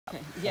Okay,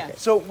 yeah. Okay.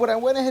 So what I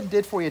went ahead and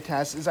did for you,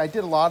 Tess, is I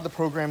did a lot of the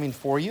programming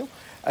for you,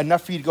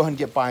 enough for you to go ahead and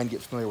get by and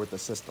get familiar with the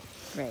system.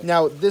 Right.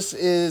 Now, this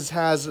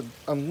has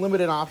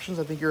unlimited options.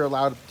 I think you're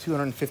allowed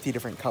 250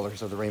 different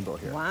colors of the rainbow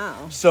here.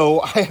 Wow.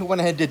 So I went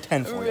ahead and did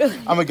 10 for you.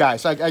 I'm a guy,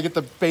 so I get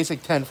the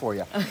basic 10 for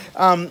you.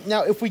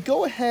 Now, if we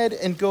go ahead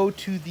and go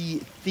to the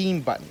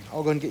theme button,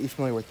 I'll go ahead and get you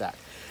familiar with that.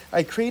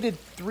 I created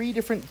 3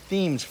 different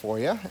themes for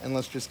you, and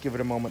let's just give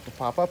it a moment to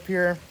pop up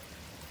here.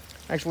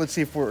 Actually, let's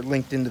see if we're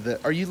linked into the...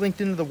 Are you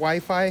linked into the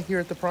Wi-Fi here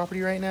at the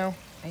property right now?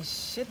 I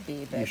should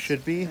be, but... You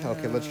should be?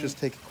 Okay, let's just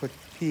take a quick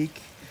peek.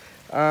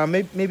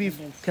 Maybe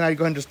can I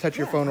go ahead and just touch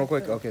your phone real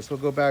quick? Okay, so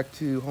we'll go back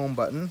to home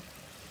button.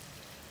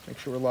 Make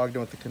sure we're logged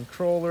in with the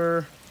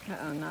controller.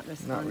 Uh-oh, not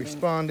responding. Not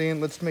responding.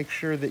 Let's make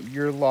sure that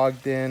you're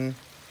logged in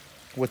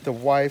with the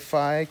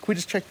Wi-Fi. Can we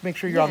just check to make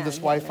sure you're on this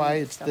Wi-Fi?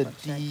 It's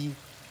the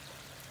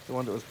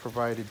one that was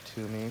provided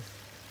to me.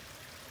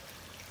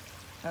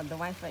 The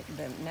Wi-Fi,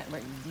 the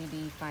network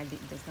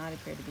DD5 does not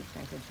appear to be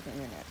connected to the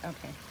internet.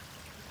 Okay.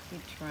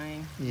 Keep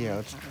trying. Yeah,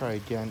 let's try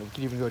again. We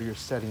can even go to your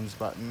settings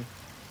button.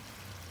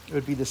 It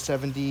would be the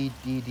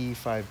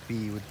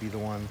 70DD5B would be the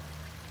one.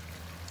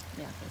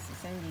 Yeah, so it's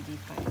the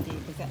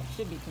 70D5D, because that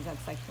should be, because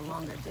that's like the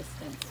longer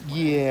distance.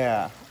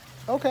 Yeah.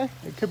 Okay.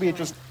 It could be it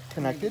just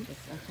connected.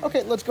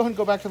 Okay, let's go ahead and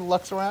go back to the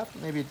Luxor app.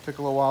 Maybe it took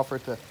a little while for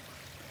it to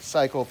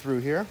cycle through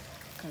here.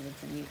 Because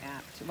it's a new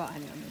app. Well, I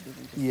don't know, maybe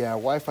we just... Yeah,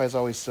 Wi-Fi is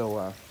always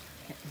so...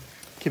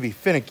 Can be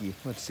finicky.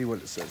 Let's see what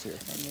it says here.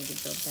 Then maybe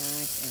go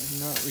back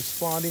and... Not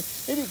responding.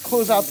 Maybe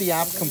close out the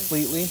app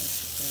completely.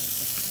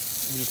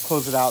 Just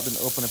close it out, then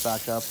open it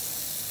back up.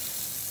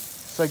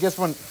 So I guess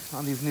when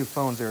on these new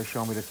phones they were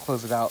showing me to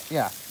close it out.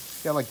 Yeah,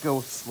 yeah, like go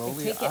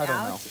slowly. Take it I don't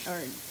out,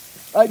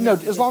 know. No,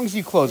 as long as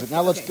you close it.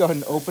 Now let's go ahead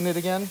and open it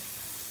again.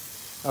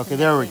 Okay,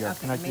 there we go.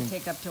 Okay, it may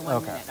take up to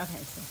 1 minute. Okay,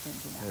 so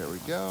don't do that. There we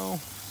go.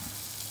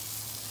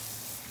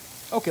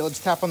 Okay, let's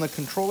tap on the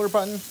controller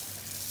button.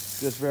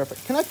 Just verify.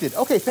 Connected.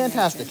 Okay,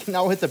 fantastic.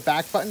 Now we'll hit the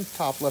back button,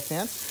 top left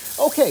hand.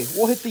 Okay,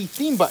 we'll hit the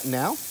theme button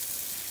now.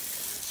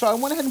 So I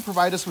went ahead and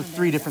provide us with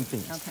 3 different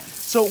themes. Okay.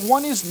 So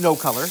one is no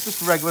color,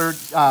 just regular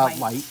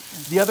light.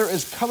 The other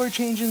is color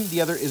changing.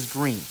 The other is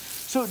green.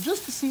 So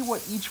just to see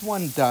what each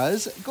one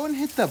does, go ahead and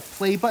hit the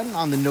play button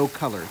on the no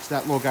color. It's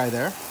that little guy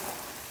there.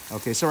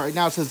 Okay, so right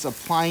now it says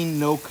applying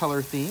no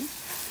color theme.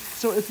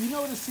 So if you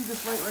notice, see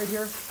this light right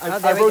here?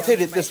 I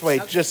rotated it this way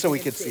just so we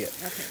could see it.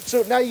 Okay.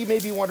 So now you may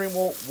be wondering,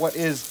 well, what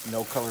is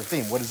no color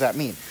theme? What does that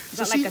mean? Is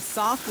that like a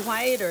soft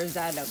white or is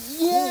that a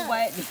cool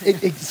white?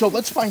 So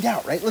let's find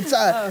out, right? Let's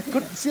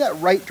see that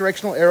right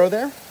directional arrow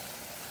there?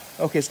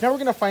 Okay, so now we're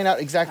going to find out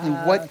exactly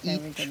what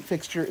each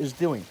fixture is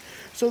doing.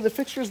 So the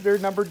fixtures, they're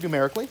numbered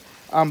numerically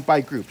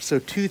by group. So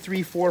 2,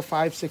 3, 4,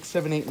 5, 6,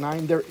 7, 8,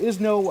 9. There is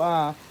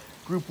no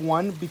group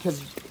 1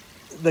 because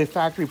the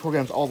factory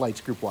programs all lights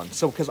group 1.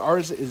 So because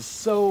ours is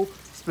so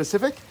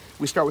specific,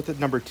 we start with the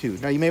number 2.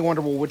 Now you may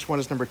wonder, well, which one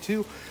is number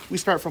 2? We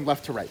start from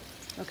left to right.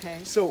 Okay.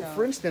 So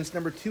for instance,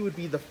 number 2 would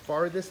be the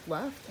farthest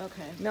left.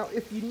 Okay. Now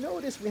if you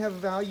notice, we have a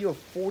value of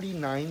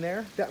 49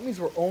 there. That means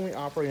we're only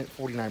operating at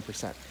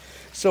 49%.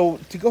 So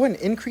to go ahead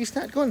and increase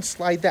that, go ahead and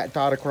slide that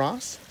dot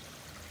across.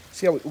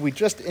 See how we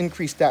just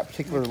increased that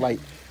particular light.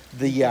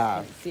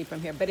 The see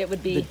from here, but it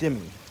would be the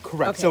dimming.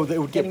 Correct. Okay. So it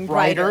would get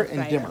brighter and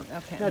brighter. dimmer.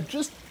 Okay. Now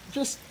just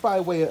by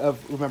way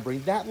of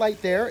remembering, that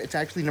light there, it's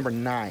actually number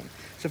 9.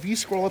 So if you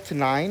scroll up to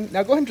 9,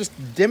 now go ahead and just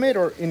dim it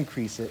or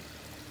increase it.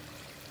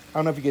 I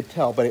don't know if you could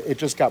tell, but it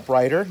just got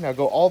brighter. Now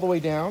go all the way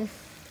down,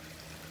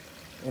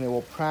 and it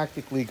will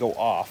practically go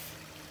off.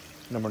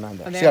 Number 9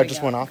 there. See how it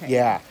just went off? Okay.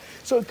 Yeah.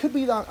 So it could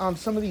be on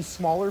some of these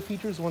smaller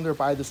features when they're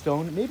by the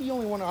stone. Maybe you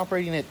only want to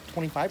operating at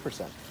 25%.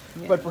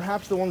 Yeah. But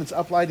perhaps the one that's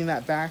uplighting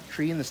that back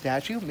tree in the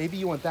statue, maybe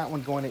you want that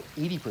one going at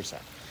 80%.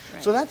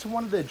 Right. So that's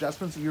one of the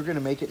adjustments that you're going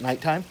to make at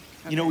nighttime.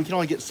 Okay. You know, we can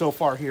only get so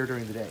far here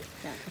during the day.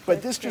 Yeah,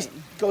 but this just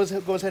goes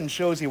ahead and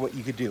shows you what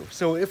you could do.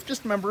 So if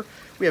just remember,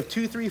 we have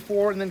 2, 3,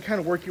 4, and then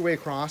kind of work your way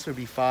across. It would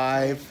be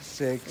 5,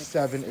 6,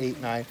 7,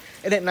 8, 9.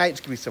 And at night,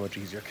 it's going to be so much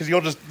easier because you'll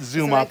just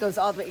zoom up. That goes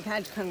all the way. You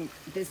kind of come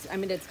this. I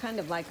mean, it's kind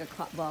of like a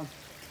clock. Well,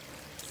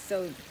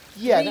 so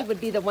yeah, 3 would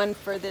be the one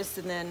furthest,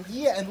 and then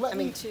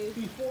and 2.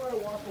 Before I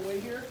walk away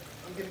here,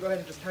 I'm going to go ahead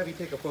and just have you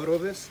take a photo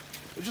of this.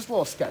 It's just a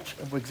little sketch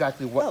of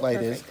exactly what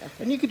light is. Okay.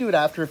 And you can do it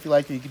after if you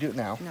like, or you can do it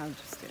now. No,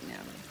 just do it now.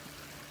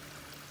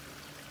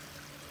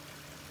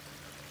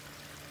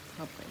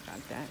 Hopefully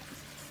about that.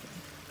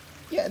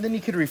 Yeah, and then you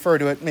could refer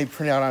to it, maybe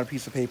print it out on a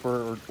piece of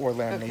paper or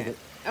laminate it.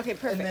 Okay,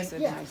 perfect.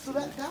 Then, so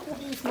that will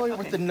be familiar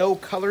with the no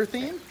color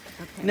theme.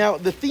 Okay. Now,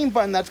 the theme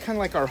button, that's kind of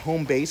like our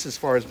home base as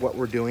far as what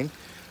we're doing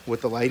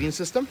with the lighting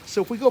system.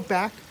 So if we go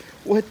back,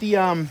 we'll hit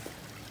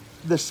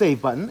the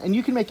save button, and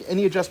you can make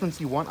any adjustments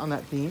you want on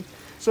that theme.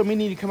 So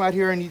meaning you come out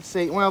here and you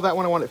say, well, that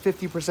one I want at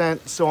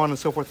 50%, so on and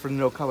so forth for the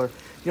no color.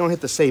 You don't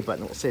hit the save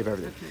button, it will save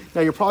everything. Okay.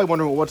 Now you're probably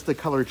wondering, well, what's the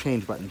color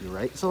change button do,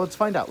 right? So let's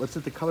find out. Let's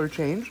hit the color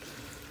change,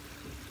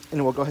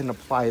 and we'll go ahead and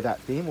apply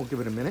that theme. We'll give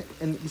it a minute.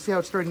 And you see how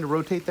it's starting to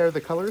rotate there,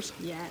 the colors?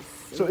 Yes.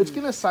 So it's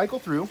going to cycle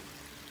through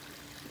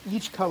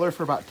each color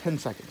for about 10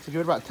 seconds. So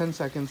give it about 10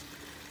 seconds,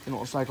 and it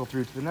will cycle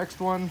through to the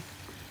next one.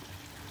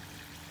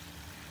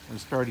 And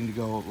it's starting to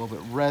go a little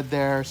bit red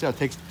there. See how it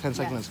takes 10 seconds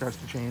and Yes. it starts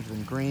to change,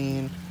 then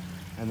green,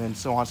 and then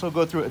so on. So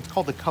it'll go through, it's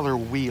called the color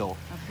wheel,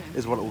 Okay.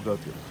 is what it will go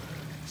through.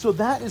 So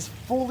that is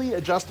fully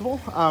adjustable.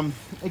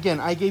 Again,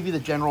 I gave you the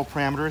general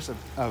parameters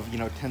of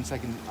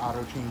 10-second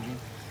auto changing.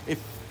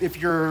 If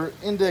you're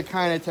into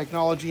kind of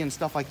technology and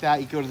stuff like that,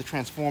 you go to the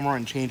transformer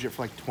and change it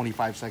for like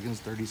 25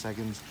 seconds, 30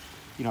 seconds.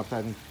 Up to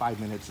I think 5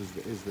 minutes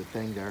is the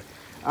thing there.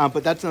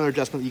 But that's another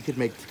adjustment you could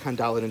make to kind of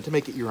dial it in to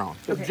make it your own.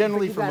 But Okay,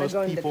 generally, but for most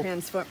go people, into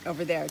transform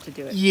over there to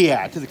do it.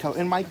 yeah, to the color.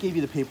 And Mike gave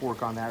you the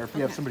paperwork on that. Or if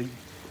you have Okay. somebody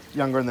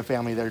younger in the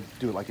family, they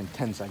do it like in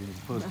 10 seconds as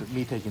opposed to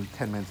me taking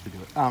 10 minutes to do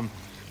it.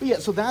 But yeah,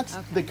 so that's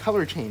the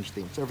color change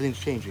theme. So everything's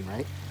changing,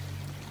 right?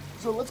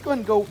 So let's go ahead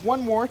and go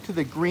one more to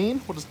the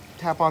green. We'll just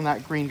tap on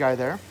that green guy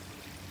there.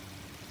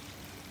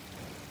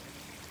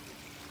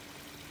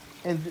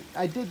 And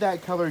I did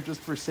that color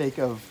just for sake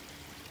of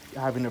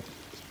having a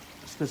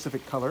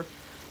specific color.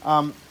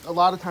 A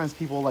lot of times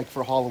people, like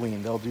for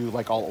Halloween, they'll do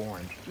like all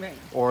orange. Right.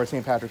 Or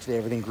St. Patrick's Day,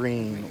 everything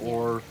green. Yeah.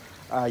 Or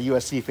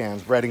USC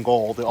fans, red and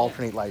gold, the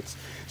alternate lights.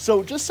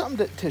 So just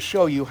something to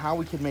show you how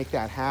we can make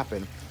that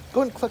happen.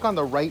 Go ahead and click on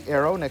the right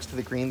arrow next to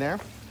the green there.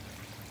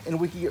 And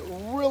we can get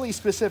really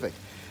specific.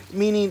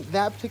 Meaning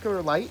that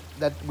particular light,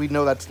 that we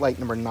know that's light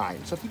number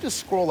 9. So if you just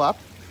scroll up,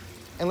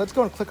 and let's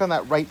go and click on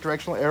that right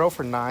directional arrow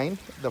for 9,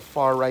 the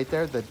far right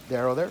there, the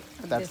arrow there.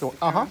 That's the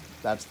one.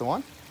 That's the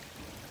one.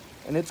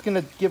 And it's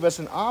going to give us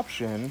an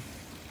option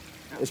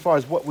as far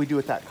as what we do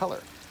with that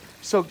color.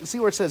 So see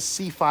where it says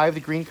C5, the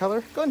green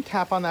color? Go ahead and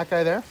tap on that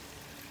guy there.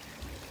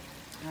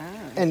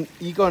 And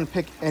you go and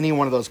pick any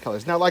one of those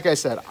colors. Now, like I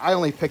said, I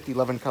only picked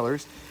 11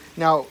 colors.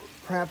 Now,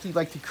 perhaps you'd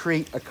like to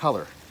create a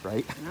color,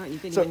 right? No, you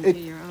can So even do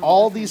your own.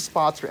 all these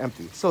spots are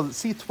empty. So the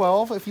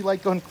C12, if you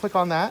like, go and click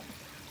on that.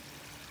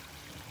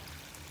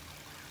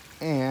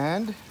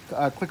 And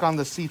click on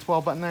the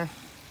C12 button there.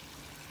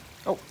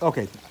 Oh,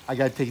 okay. I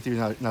got to take you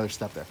through another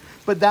step there.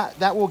 But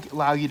that will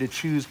allow you to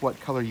choose what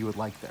color you would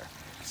like there.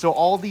 So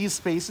all these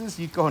spaces,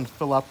 you go and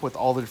fill up with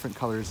all the different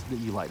colors that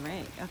you like.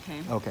 Great,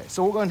 okay. Okay,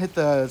 so we'll go and hit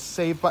the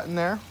save button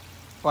there.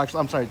 Oh, actually,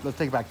 I'm sorry. Let's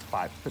take it back to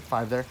 5. Hit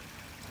 5 there.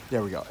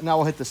 There we go. Now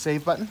we'll hit the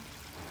save button.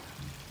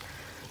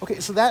 Okay,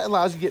 so that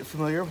allows you to get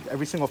familiar with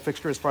every single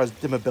fixture as far as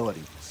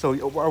dimmability.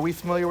 So are we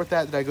familiar with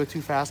that? Did I go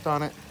too fast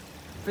on it?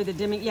 For the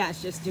dimming, yeah,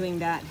 it's just doing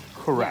that.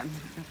 Correct.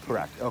 Yeah.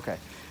 Correct. Okay.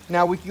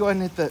 Now we can go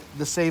ahead and hit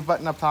the save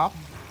button up top.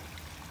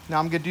 Now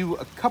I'm going to do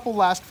a couple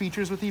last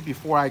features with you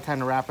before I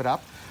kind of wrap it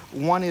up.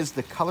 One is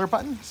the color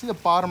button. See the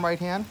bottom right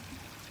hand?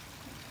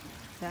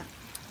 That.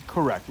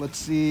 Correct. Let's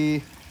see.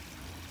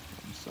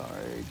 I'm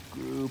sorry.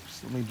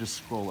 Groups. Let me just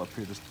scroll up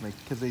here just to make,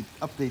 because they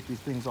update these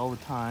things all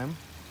the time.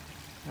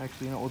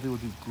 Actually, you know what we'll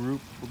do? We'll do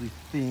group. We'll do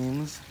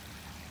themes.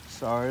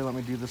 Sorry. Let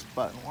me do this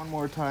button one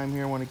more time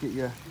here. I want to get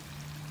you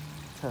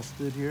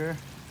tested here.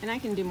 And I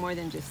can do more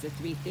than just the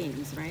 3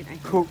 themes, right? I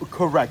can...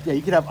 Correct. Yeah,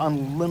 you could have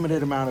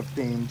unlimited amount of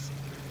themes.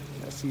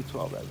 Yeah,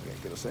 C12, that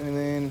can't get us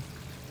anything.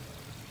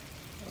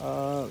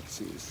 Let's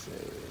see,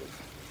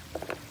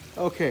 save.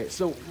 Okay,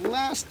 so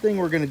last thing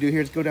we're going to do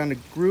here is go down to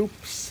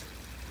groups.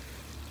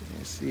 Let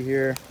me see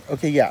here.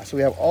 Okay, yeah, so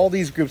we have all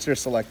these groups that are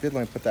selected.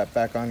 Let me put that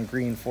back on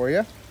green for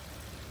you.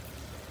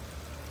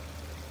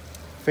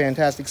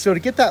 Fantastic. So to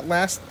get that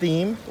last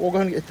theme, we'll go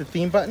ahead and hit the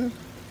theme button.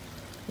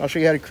 I'll show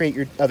you how to create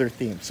your other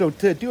theme. So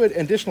to do an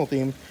additional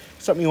theme,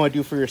 something you want to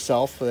do for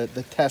yourself, the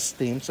test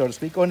theme, so to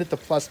speak, go ahead and hit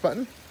the plus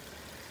button.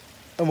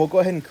 And we'll go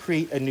ahead and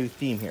create a new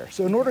theme here.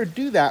 So in order to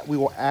do that, we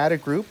will add a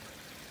group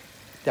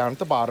down at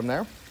the bottom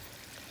there.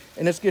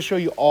 And it's going to show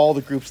you all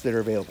the groups that are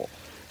available.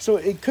 So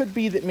it could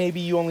be that maybe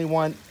you only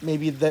want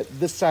maybe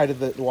this side of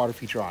the water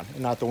feature on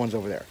and not the ones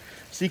over there.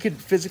 So you could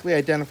physically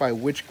identify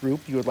which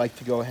group you would like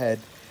to go ahead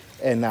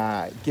and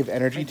give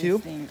energy to.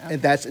 Okay.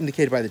 And that's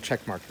indicated by the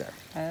check mark there.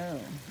 Oh.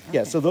 Okay.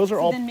 Yeah, so those are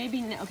all... then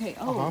maybe, okay,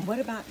 what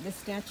about the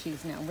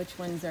statues now? Which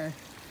ones are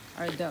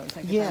those?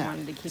 Like Yeah. if I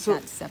wanted to keep So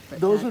that separate.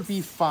 those would that's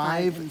be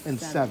 5 and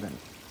 7.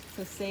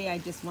 So say I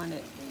just want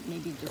to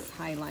maybe just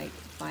highlight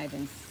 5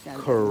 and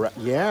 7. Correct.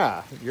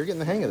 Yeah, you're getting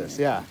the hang of this.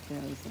 Yeah.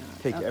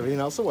 Take everything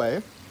else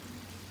away.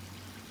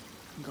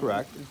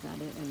 Correct. Is that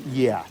it? And then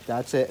Yeah,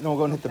 that's it. And we'll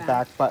go and hit the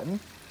back. back button.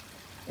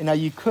 And now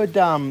you could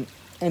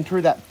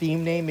enter that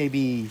theme name,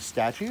 maybe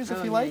statues,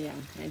 if you like. Yeah.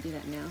 Can I do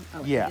that now?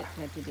 Oh, Yeah.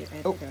 I have to do it. I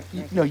have Oh, to do it. you,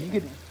 I have no, to you do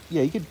could. it.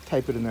 Yeah, you could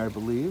type it in there, I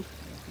believe.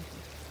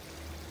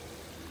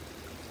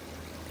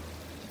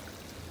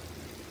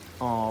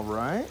 All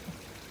right.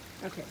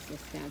 Okay, so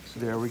statues.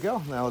 There we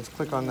go. Now let's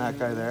click on that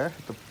guy there,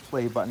 the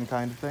play button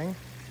kind of thing.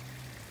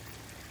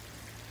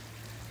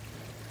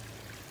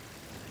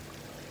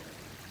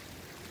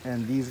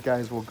 And these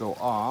guys will go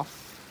off.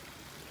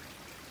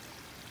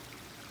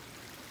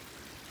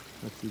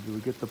 Let's see, do we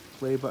get the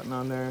play button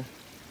on there?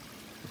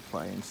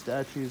 Applying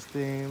statues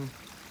theme.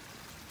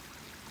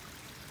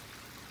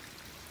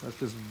 Let's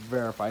just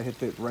verify. Hit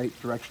the right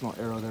directional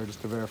arrow there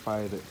just to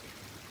verify that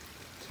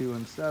 2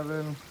 and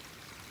 7.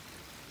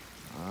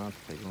 It's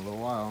taking a little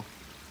while.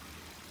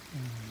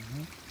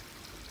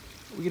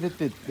 We can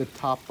hit the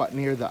top button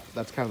here.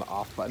 That's kind of the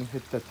off button.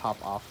 Hit the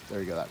top off. There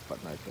you go, that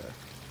button right there.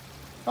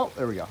 Oh,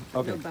 there we go.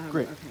 Okay, No bottom,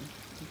 great. Okay.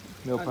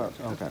 No Oh, problem.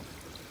 gotcha, Okay.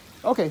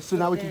 Okay, so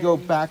now we can go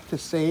then- back to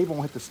save and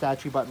we'll hit the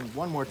statue button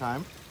one more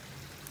time.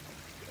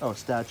 Oh,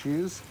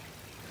 statues.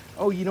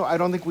 Oh, you know, I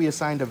don't think we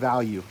assigned a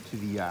value to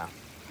the Okay.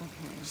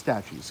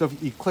 statue. So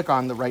if you click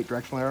on the right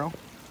directional arrow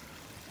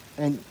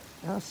and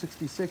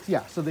 66,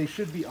 yeah, so they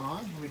should be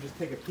on. Let me just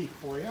take a peek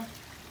for you.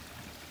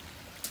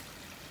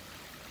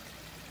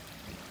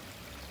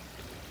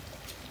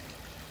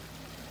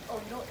 Oh,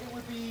 you know, it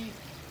would be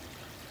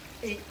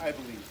 8, I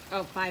believe.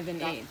 Oh, 5 and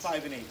Not 8.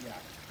 5 and 8, yeah.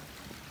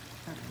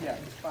 Okay. Yeah,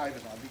 it's 5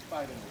 is on. It'd be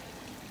 5 and 8.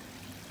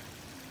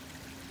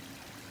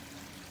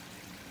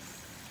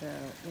 So,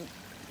 8,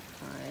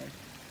 5.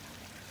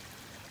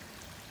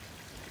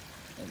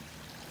 And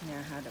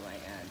now, how do I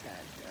add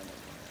that? The other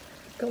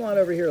one? Come on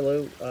over here,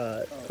 Lou.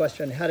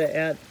 Question, how to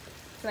add,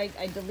 So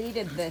I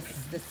deleted the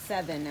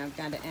 7. I've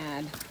got to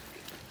add.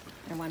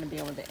 I want to be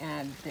able to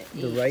add the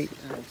 8. The right?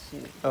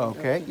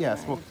 Okay, to the yes,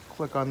 right. we'll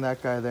click on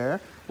that guy there.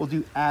 We'll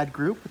do add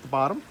group at the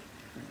bottom.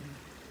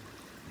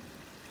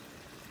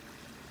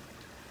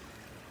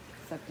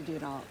 So I have to do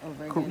it all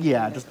over Cool. again.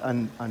 Yeah, just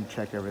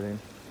uncheck everything.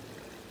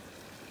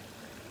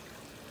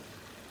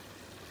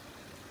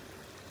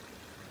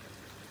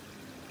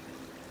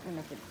 And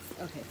if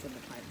it's, okay, so the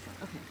 5 is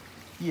on. Okay.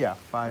 Yeah,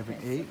 5 and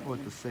Okay, 8 so with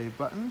then- the save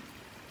button.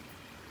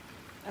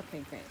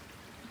 Okay, great.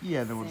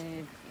 Yeah, then we'll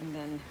Save, and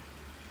then,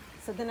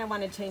 so then I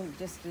want to change,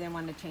 I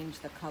want to change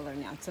the color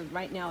now. So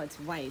right now it's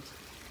white.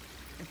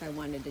 If I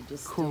wanted to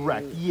just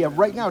correct. do, Yeah,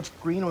 right now it's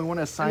green and we want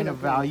to assign a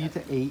okay, value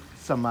okay. to 8,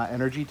 some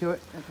energy to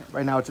it. Okay.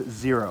 Right now it's at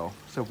 0.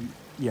 So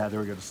yeah,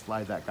 there we go. Just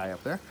slide that guy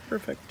up there.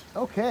 perfect.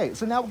 Okay,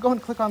 so now we'll go ahead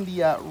and click on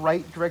the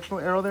right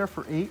directional arrow there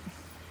for 8.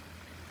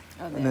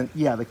 Oh, And there. then,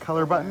 yeah, the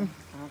color button.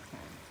 Okay.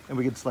 And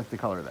we can select the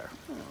color there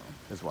Oh,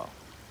 as well.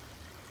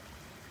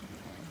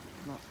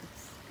 okay. Well,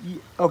 it's,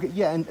 Okay,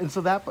 yeah, and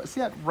so that, see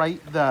that right,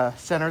 the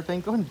center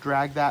thing, go ahead and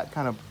drag that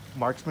kind of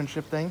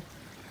marksmanship thing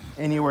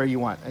anywhere you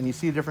want. And you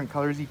see the different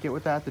colors you get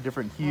with that, the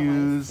different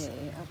hues. Oh, I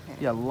see.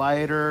 Okay. Yeah,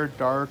 lighter,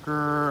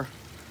 darker.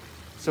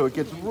 So it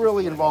gets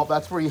really involved.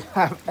 That's where you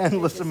have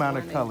endless amount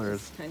of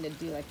colors. Kind of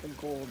do like the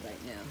gold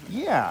right now.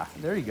 Yeah,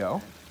 there you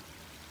go.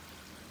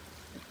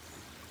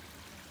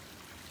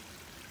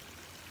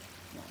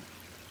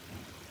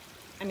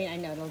 I mean, I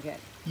know it'll get.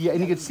 Yeah,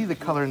 and you can see the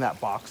color in that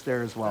box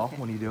there as well Okay.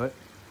 when you do it.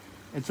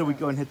 And so we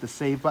go and hit the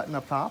save button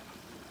up top.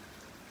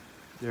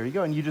 There you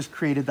go, and you just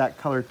created that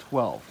color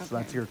 12. So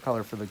that's Okay. your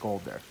color for the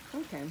gold there.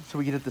 Okay. So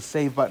we can hit the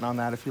save button on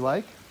that if you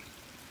like.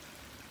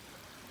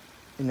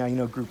 And now you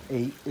know group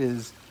 8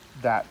 is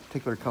that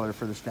particular color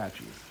for the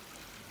statues.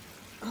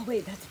 Oh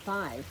wait, that's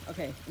 5.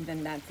 Okay, and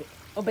then that's it.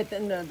 Oh, but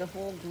then the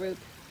whole group.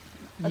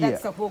 Oh, Yeah.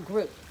 that's the whole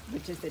group,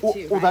 which is the Well,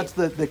 2, well, right? that's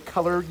the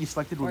color you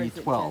selected Or would is be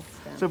it 12.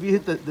 just, So if you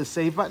hit the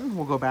save button,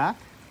 we'll go back.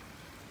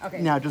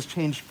 Okay. Now just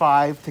change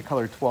 5 to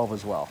color 12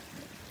 as well.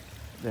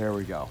 There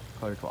we go,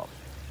 color 12.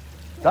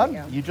 There we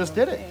Done, go. you just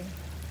did it. Okay.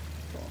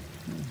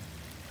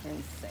 Cool.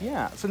 And save.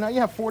 Yeah, so now you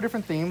have 4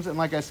 different themes, and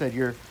like I said,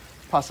 your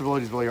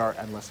possibilities really are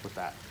endless with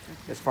that.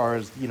 As far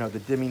as, you know, the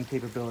dimming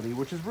capability,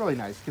 which is really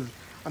nice, because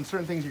on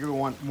certain things you're going to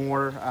want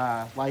more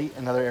light,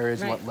 and other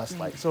areas you want Right, less right.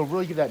 light. So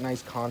really give that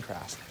nice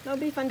contrast. It'll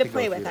be fun to To go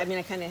play through with. that. I mean,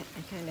 I kind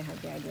of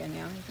have the idea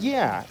now.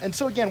 Yeah, and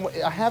so again,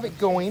 I have it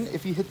going.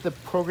 If you hit the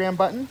program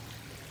button,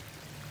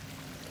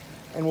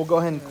 and we'll go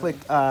ahead and click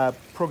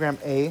program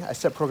A. I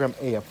set program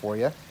A up for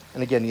you.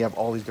 And again, you have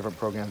all these different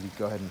programs you can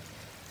go ahead and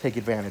take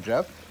advantage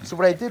of. So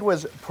what I did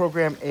was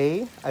program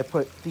A, I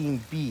put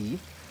theme B,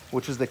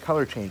 which is the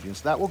color changing.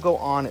 So that will go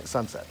on at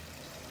sunset.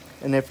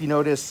 And if you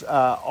notice,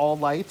 all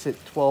lights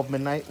at 12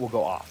 midnight will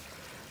go off.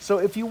 So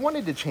if you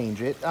wanted to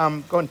change it,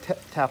 go and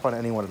tap on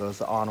any one of those,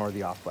 the on or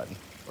the off button.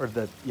 Or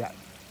the, yeah,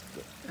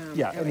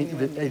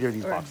 either of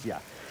these boxes, yeah.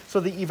 So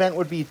the event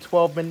would be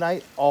 12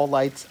 midnight, all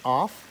lights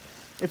off.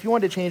 If you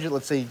wanted to change it,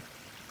 let's say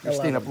you're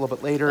staying up a little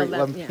bit later,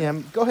 11 yeah.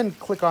 p.m., go ahead and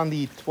click on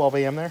the 12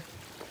 a.m. there,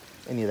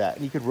 any of that,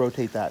 and you could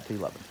rotate that to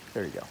 11.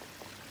 There you go,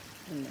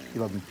 And then,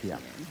 11 p.m.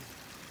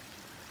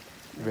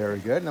 Very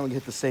good. Now we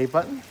hit the save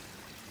button.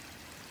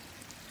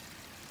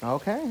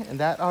 Okay, and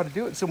that ought to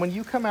do it. So when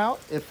you come out,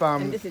 if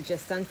and this is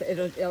just sunset.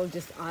 It'll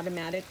just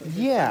automatic.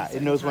 yeah,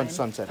 it knows when time?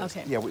 sunset is.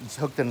 Okay. Yeah, it's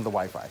hooked into the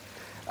Wi-Fi.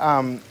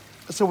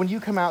 So when you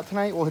come out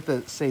tonight, we'll hit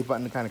the save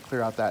button to kind of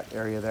clear out that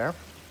area there.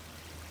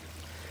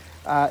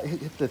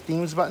 Hit the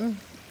themes button.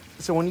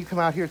 So when you come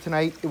out here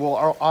tonight, it will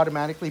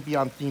automatically be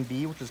on theme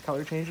B, which is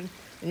color changing.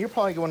 And you're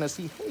probably going to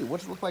see, hey, what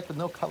does it look like with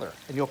no color?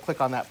 And you'll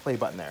click on that play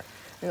button there.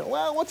 And,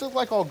 well, what's it look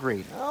like all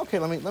green? Okay,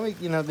 let me,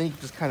 you know, then you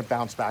just kind of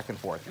bounce back and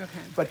forth. Okay.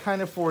 But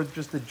kind of for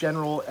just the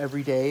general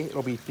everyday,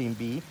 it'll be theme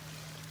B.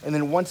 And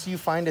then once you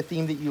find a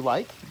theme that you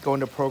like, go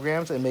into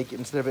programs and make it,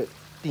 instead of it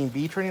theme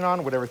B turning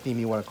on, whatever theme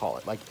you want to call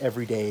it, like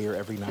every day or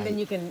every night. And then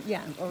you can,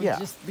 or Yeah.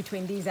 just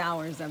between these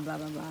hours and blah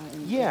blah blah.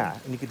 And, Yeah,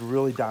 and you could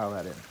really dial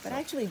that in. But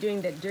actually,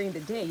 during the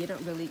day, you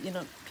don't really,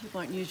 people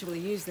aren't usually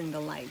using the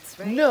lights,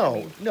 right? No, I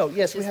mean, no,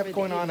 yes, we just have for it the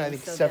going on, I evening,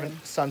 think so 7 then-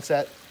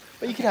 sunset.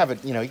 But you could have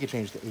it, you know, you could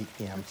change to 8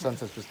 p.m.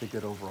 Sunset's just a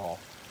good overall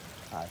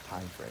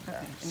time frame there.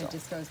 Okay, and So. it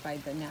just goes by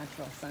the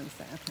natural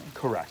sunset. Okay.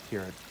 Correct,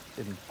 here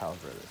in Palos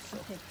Verdes. So.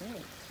 Okay,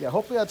 great. Yeah,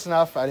 hopefully that's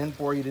enough. I didn't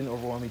bore you, didn't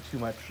overwhelm me too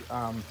much.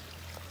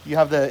 You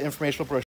have the informational brochure